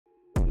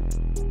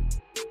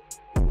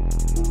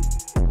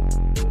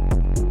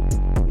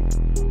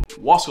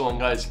What's going on,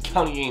 guys?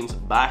 County Gains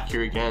back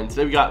here again.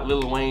 Today we got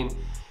Lil Wayne.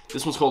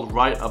 This one's called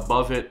Right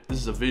Above It.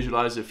 This is a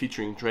visualizer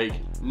featuring Drake.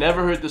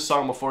 Never heard this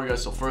song before,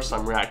 guys, so first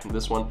time reacting to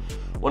this one.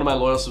 One of my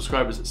loyal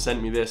subscribers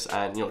sent me this,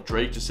 and you know,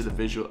 Drake just did a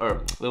visual,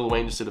 or Lil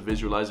Wayne just did a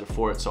visualizer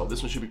for it, so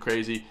this one should be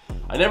crazy.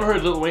 I never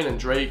heard Lil Wayne and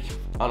Drake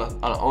on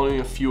only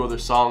a few other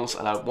songs,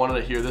 and I wanted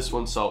to hear this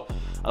one, so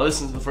I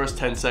listened to the first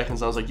 10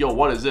 seconds and I was like, yo,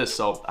 what is this?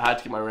 So I had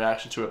to get my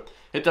reaction to it.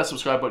 Hit that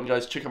subscribe button,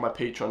 guys. Check out my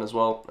Patreon as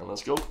well, and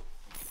let's go.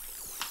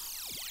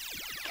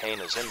 Kane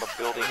is in the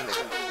building.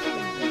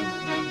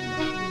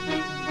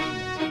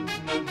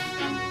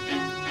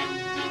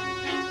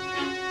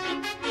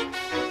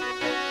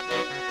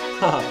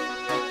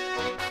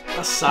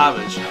 That's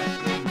savage.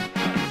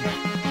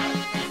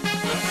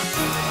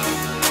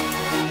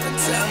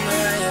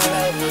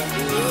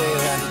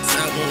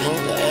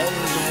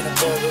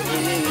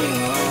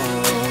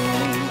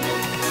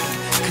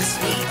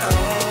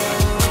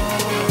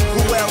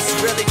 Who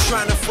else really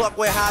trying to fuck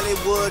with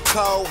Hollywood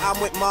Cole? I'm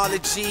with Marley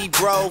G,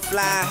 bro.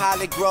 Flying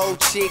Hollywood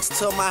chicks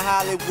to my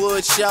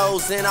Hollywood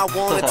shows, and I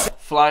wanna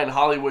flying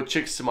Hollywood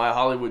chicks to my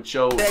Hollywood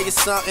shows. Tell you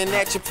something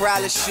that you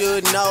probably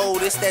should know.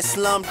 This that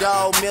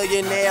Slumdog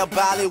Millionaire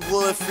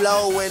Bollywood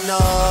flow, and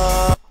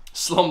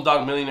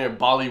Slumdog Millionaire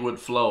Bollywood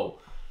flow,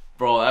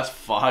 bro. That's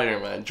fire,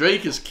 man.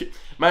 Drake's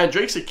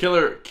a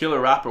killer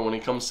rapper when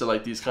it comes to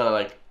like these kind of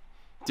like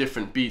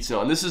different beats, you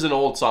know. And this is an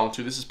old song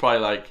too. This is probably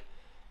like,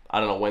 I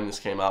don't know when this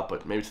came out,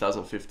 but maybe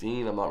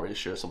 2015. I'm not really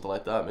sure, something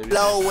like that, maybe.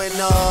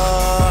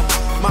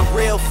 My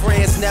real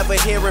friends never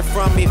hearing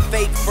from me.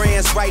 Fake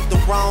friends write the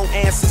wrong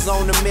answers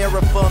on the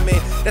mirror for me.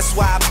 That's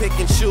why I pick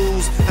and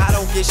choose. I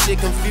don't get shit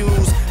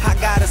confused. I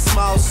got a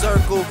small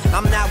circle.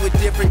 I'm not with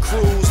different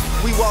crews.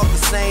 We walk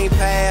the same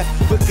path,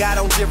 but got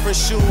on different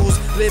shoes.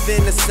 Live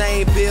in the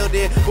same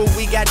building, but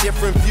we got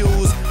different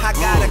views. I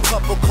got a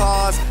couple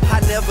cars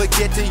I never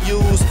get to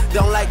use.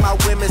 Don't like my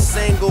women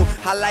single.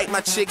 I like my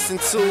chicks in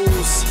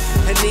twos.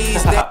 And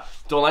these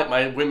don't like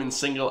my women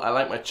single, I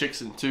like my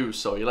chicks in two.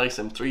 So he likes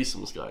them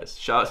threesomes, guys.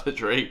 Shout out to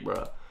Drake,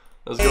 bro.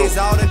 Let's go.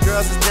 All the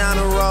girls is down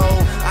the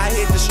road. I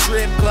hit the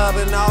strip club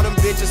and all them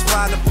bitches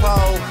find a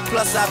pole.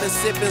 Plus I've been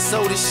sipping,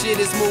 so this shit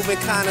is moving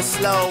kinda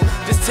slow.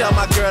 Just tell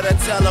my girl to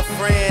tell a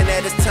friend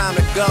that it's time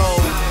to go.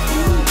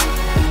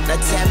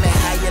 Now tell me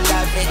how you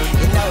love it.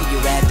 You know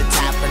you at the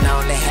top and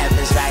only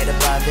heaven's right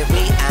above it.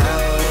 We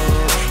own.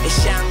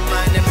 It's Young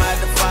Money,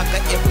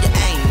 motherfucker. If you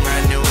ain't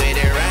running with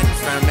it, run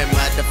from it,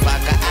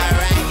 motherfucker.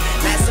 Alright,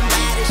 now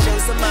somebody show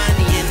some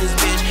money in this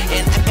bitch,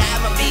 and I got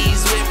my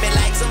bees with me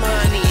like some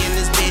honey in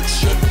this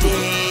bitch. You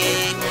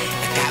dig?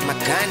 I got my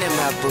gun in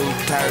my boot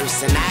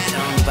purse, and I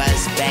don't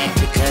bust back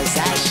because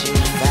I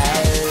shoot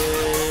first.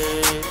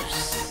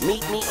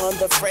 Meet me on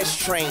the fresh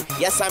train.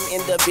 Yes, I'm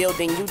in the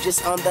building. You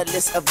just on the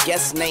list of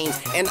guest names,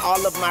 and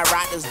all of my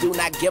riders do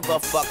not give a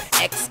fuck.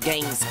 X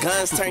Games,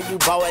 guns turn you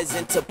boys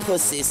into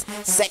pussies.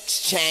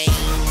 Sex change.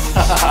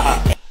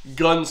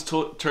 Guns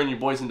turn you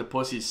boys into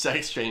pussies.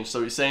 Sex change.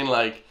 So he's saying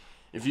like,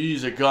 if you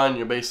use a gun,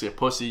 you're basically a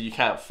pussy. You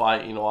can't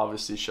fight, you know,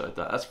 obviously shit like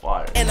that. That's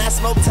fire. And I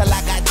smoke till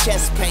I got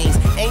chest pains.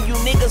 And you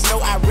niggas know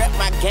I rep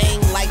my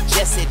gang like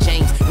Jesse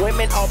James.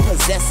 Women are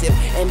possessive,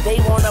 and they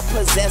wanna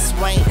possess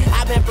Wayne.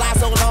 I've been fly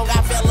so long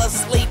I fell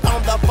asleep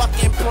on the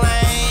fucking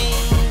plane.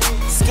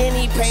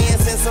 Skinny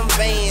pants and some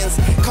Vans.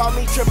 Call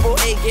me Triple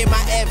A, get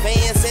my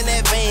advance in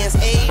advance.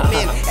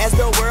 Amen. As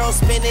the world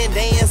spinning,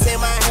 dance in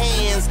my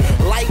hands.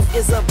 Life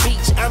is a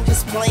beach, I'm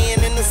just playing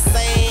in the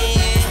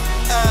sand.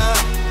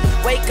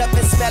 Wake up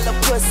and smell a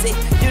pussy.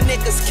 You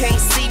niggas can't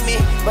see me,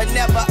 but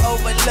never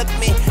overlook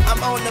me. I'm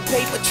on the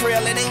paper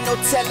trail, and ain't no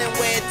telling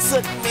where it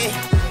took me.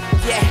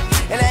 Yeah,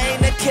 and I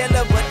ain't a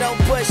killer, but don't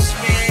push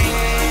me.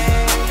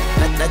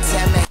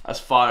 Tell me.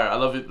 That's fire. I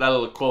love it. That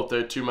little quote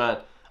there too, man.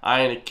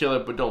 I ain't a killer,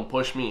 but don't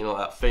push me. You know,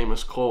 that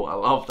famous quote. I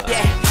love that.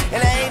 Yeah,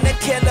 and I ain't a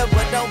killer,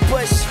 but don't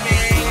push me.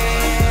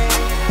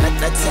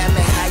 Tell me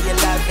how you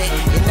love it.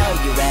 You know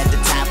you at the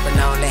top and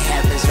only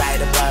heaven's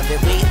right above it.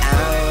 We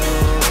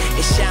own.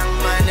 It's Young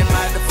Money,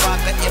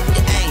 motherfucker. If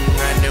you ain't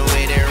running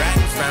with it, run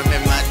from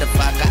it,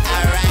 motherfucker.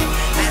 Alright,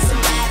 now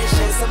somebody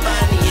show some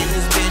money in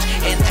this bitch,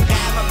 and I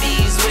got my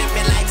bees with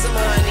me like some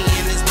honey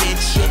in this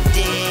bitch. You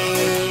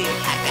dig?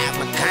 I got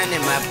my gun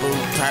in my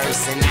boot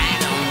purse, and I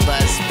don't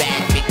bust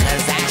back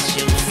because I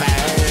shoot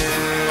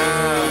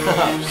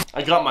first.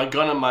 I got my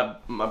gun in my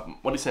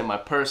what do you say, my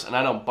purse, and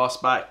I don't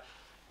bust back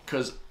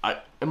because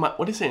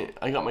what do you say?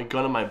 I got my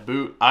gun in my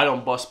boot. I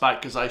don't bust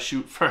back because I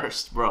shoot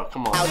first, bro.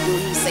 Come on. How do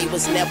you say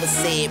was never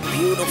said?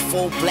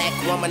 Beautiful black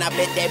woman, I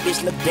bet that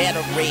bitch look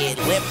better red.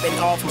 Limping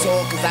off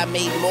tour cause I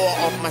made more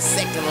off my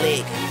second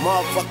leg.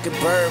 Motherfucking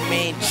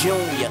Birdman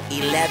Jr.,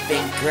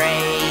 11th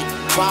grade.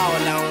 Fall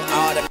on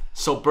all the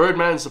So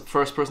Birdman is the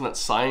first person that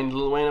signed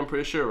Lil Wayne, I'm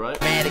pretty sure,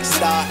 right? Magic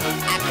start,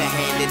 I can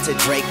hand it to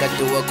Drake or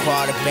do a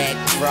quarterback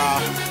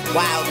draw.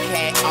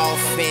 Wildcat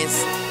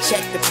offense,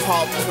 check the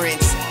paw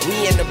prints.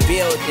 We in the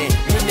building,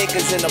 you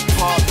niggas in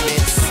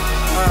apartments.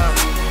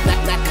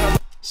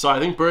 So I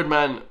think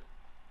Birdman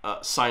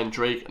signed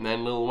Drake and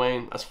then Lil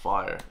Wayne. That's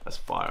fire. That's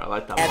fire. I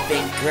like that one.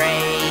 Epic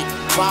grade,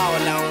 ball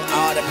on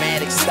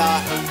automatic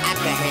start. I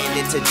can hand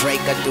it to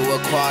Drake or do a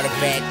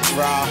quarterback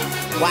draw.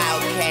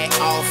 Wildcat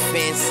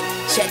offense,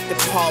 check the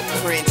paw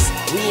prints.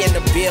 We in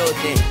the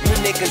building, you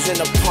niggas in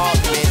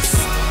apartments.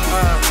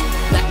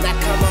 Now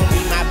come on,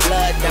 be my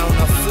blood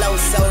donor. Flow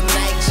so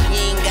nice,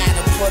 you ain't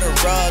gotta put a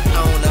rug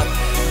on her.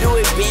 Do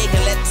it big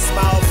and let the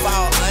small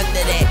fall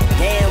under that.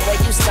 Damn, where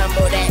you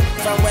stumble at?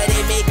 From where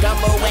they make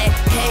gumbo at.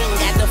 Hang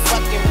got the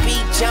fucking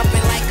beat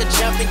jumping like a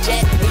jumping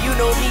jack. And you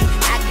know me,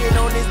 I get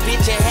on this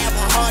bitch and have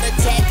a heart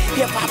attack.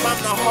 Hip hop, I'm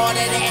the heart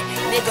of that.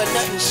 Nigga,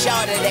 nothing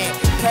short of that.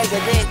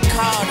 President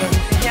Carter,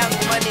 Young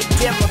Money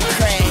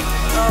Democrat.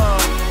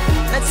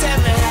 Now tell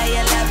me how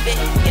you love it.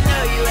 You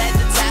know you at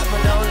the top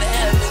when only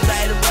heaven's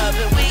right above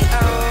it. We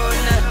own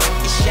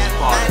it's Young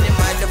Money,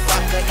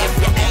 motherfucker. If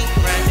you ain't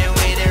running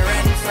with it,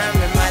 running from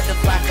it,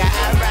 motherfucker.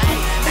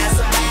 Alright, now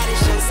somebody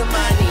show some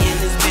money in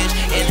this bitch.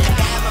 And I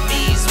got my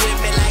bees with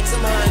me like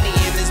some honey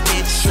in this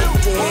bitch. Shit,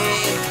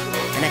 dig.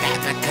 And I got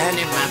my gun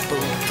in my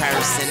boot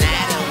purse, and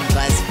I don't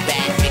bust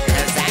back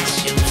because I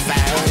shoot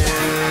first.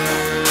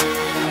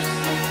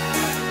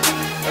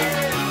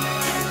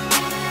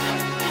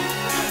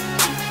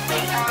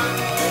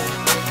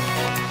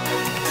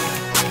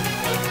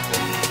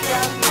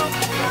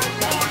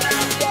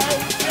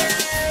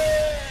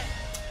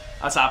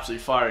 That's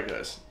absolutely fire,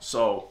 guys.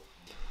 So,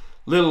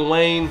 Lil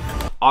Wayne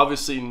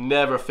obviously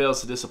never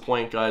fails to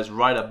disappoint, guys.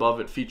 Right above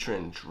it,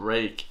 featuring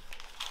Drake.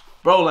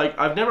 Bro, like,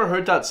 I've never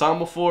heard that song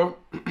before.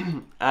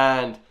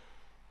 And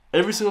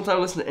every single time I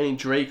listen to any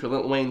Drake or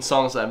Lil Wayne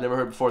songs that I've never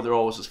heard before, they're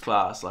always just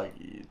class.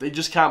 Like, they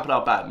just can't put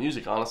out bad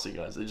music, honestly,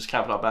 guys. They just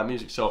can't put out bad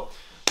music. So,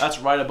 that's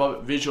right above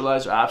it.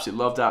 Visualizer, I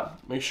absolutely love that.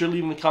 Make sure to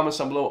leave in the comments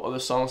down below other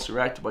songs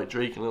reacted by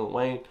Drake and Lil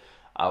Wayne.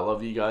 I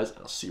love you guys.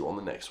 I'll see you on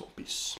the next one. Peace.